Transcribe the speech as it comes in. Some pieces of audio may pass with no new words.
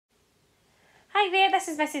Hi there, this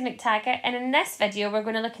is Mrs McTaggart, and in this video we're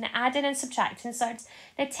going to look at adding and subtracting surds.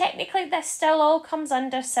 Now technically this still all comes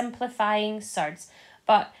under simplifying surds,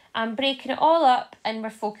 but I'm breaking it all up and we're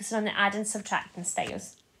focusing on the adding and subtracting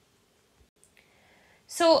styles.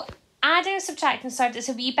 So adding and subtracting surds is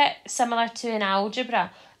a wee bit similar to an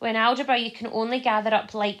algebra. In algebra you can only gather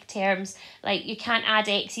up like terms, like you can't add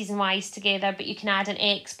x's and y's together, but you can add an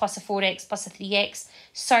x plus a 4x plus a 3x.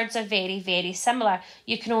 Surds are very, very similar.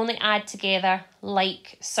 You can only add together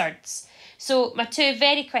like surds. So my two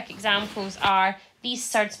very quick examples are these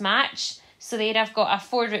surds match. So there I've got a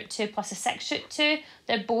 4 root 2 plus a 6 root 2.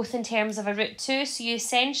 They're both in terms of a root 2. So you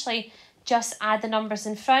essentially just add the numbers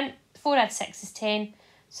in front. 4 add 6 is 10.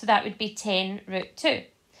 So that would be 10 root 2.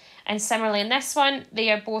 And similarly in this one,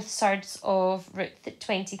 they are both surds of root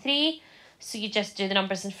 23. So you just do the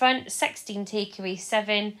numbers in front. 16 take away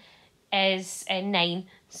 7 is 9.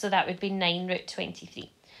 So that would be 9 root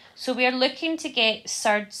 23. So we are looking to get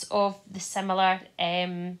surds of the similar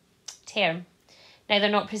term. Now they're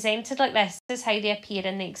not presented like this. This is how they appear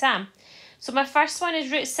in the exam. So my first one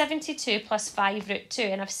is root 72 plus 5 root 2.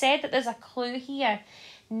 And I've said that there's a clue here.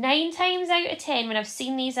 9 times out of 10 when I've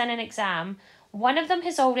seen these in an exam, one of them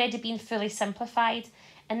has already been fully simplified,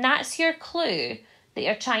 and that's your clue that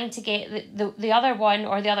you're trying to get the other one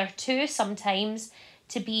or the other two sometimes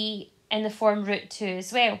to be in the form root 2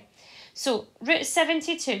 as well. So root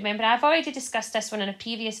 72, remember I've already discussed this one in a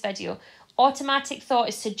previous video. Automatic thought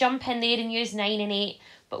is to jump in there and use 9 and 8,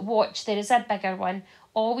 but watch, there is a bigger one.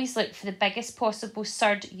 Always look for the biggest possible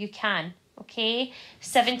surd you can. Okay,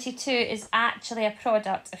 72 is actually a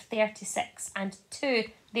product of 36 and 2.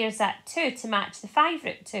 There's that 2 to match the 5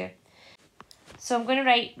 root 2. So I'm going to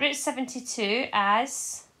write root 72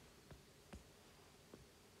 as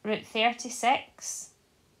root 36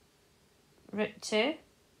 root 2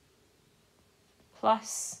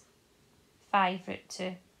 plus 5 root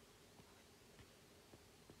 2.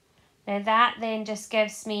 Now that then just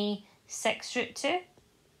gives me 6 root 2,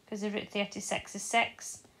 because the root 36 is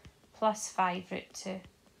 6. Plus 5 root 2.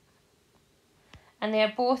 And they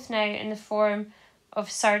are both now in the form of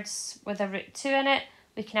surds with a root 2 in it.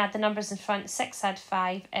 We can add the numbers in front. 6 add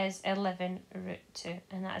 5 is 11 root 2.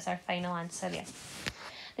 And that is our final answer there.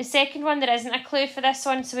 The second one, there isn't a clue for this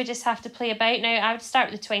one, so we just have to play about. Now, I would start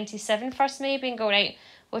with the 27 first maybe and go, right,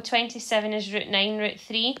 well, 27 is root 9 root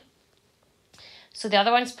 3. So the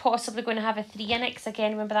other one's possibly going to have a 3 in it, because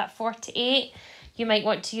again, remember that 48. You might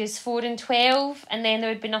want to use 4 and 12, and then there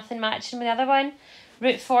would be nothing matching with the other one.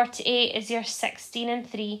 Root 48 is your 16 and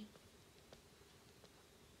 3.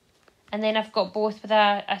 And then I've got both with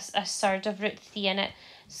a surd of root 3 in it.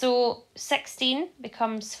 So 16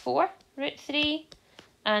 becomes 4 root 3,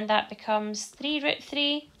 and that becomes 3 root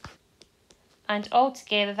 3. And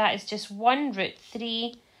altogether that is just 1 root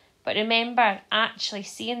 3. But remember, actually,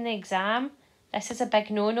 see in the exam, this is a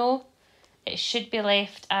big no-no. It should be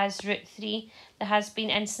left as root 3. There has been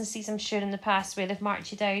instances, I'm sure, in the past where they've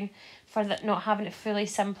marked you down for not having it fully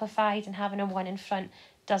simplified, and having a 1 in front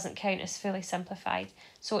doesn't count as fully simplified.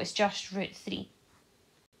 So it's just root 3.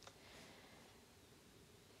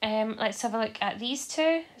 Let's have a look at these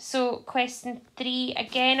two. So question 3,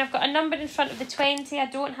 again, I've got a number in front of the 20. I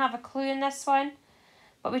don't have a clue in this one,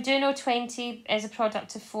 but we do know 20 is a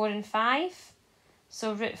product of 4 and 5.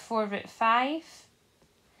 So root 4, root 5.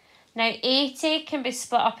 Now 80 can be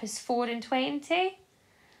split up as 4 and 20,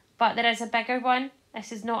 but there is a bigger one.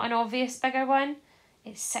 This is not an obvious bigger one.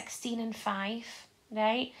 It's 16 and 5,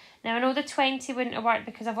 right? Now I know the 20 wouldn't have worked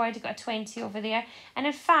because I've already got a 20 over there. And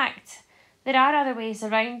in fact, there are other ways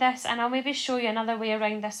around this, and I'll maybe show you another way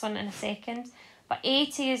around this one in a second. But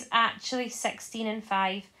 80 is actually 16 and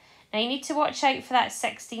 5. Now you need to watch out for that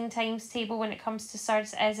 16 times table when it comes to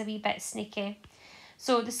surds. It is a wee bit sneaky.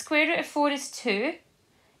 So the square root of 4 is 2.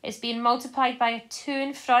 It's being multiplied by a 2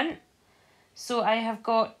 in front. So I have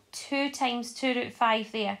got 2 times 2 root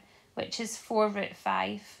 5 there, which is 4 root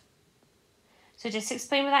 5. So just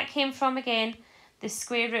explain where that came from again. The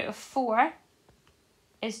square root of 4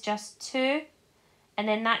 is just 2. And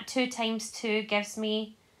then that 2 times 2 gives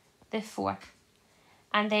me the 4.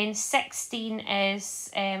 And then 16 is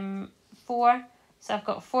 4. So I've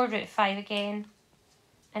got 4 root 5 again.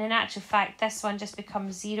 And in actual fact, this one just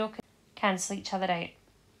becomes 0. Cancel each other out.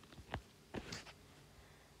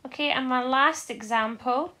 Okay, and my last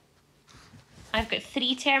example, I've got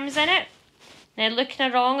 3 terms in it. Now looking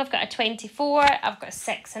along, I've got a 24, I've got a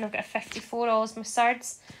 6, and I've got a 54, all as my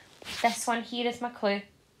surds. This one here is my clue.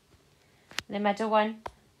 The middle one,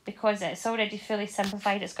 because it's already fully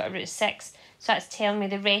simplified, it's got a root 6. So that's telling me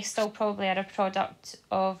the rest all probably are a product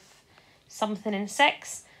of something in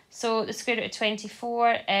 6. So the square root of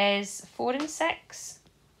 24 is 4 and 6.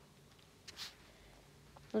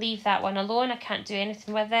 Leave that one alone, I can't do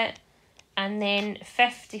anything with it. And then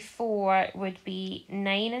 54 would be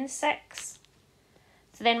 9 and 6.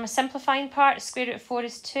 So then my simplifying part, square root of 4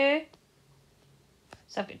 is 2.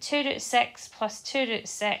 So I've got 2 root 6 plus 2 root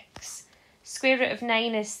 6. Square root of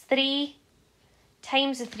 9 is 3.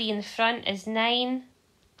 Times the 3 in the front is 9.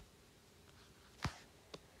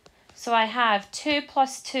 So I have 2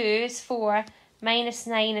 plus 2 is 4, minus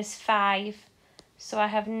 9 is 5. So I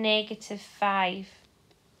have negative 5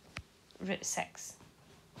 root 6.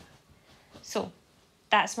 So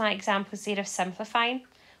that's my examples there of simplifying.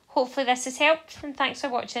 Hopefully this has helped, and thanks for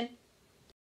watching.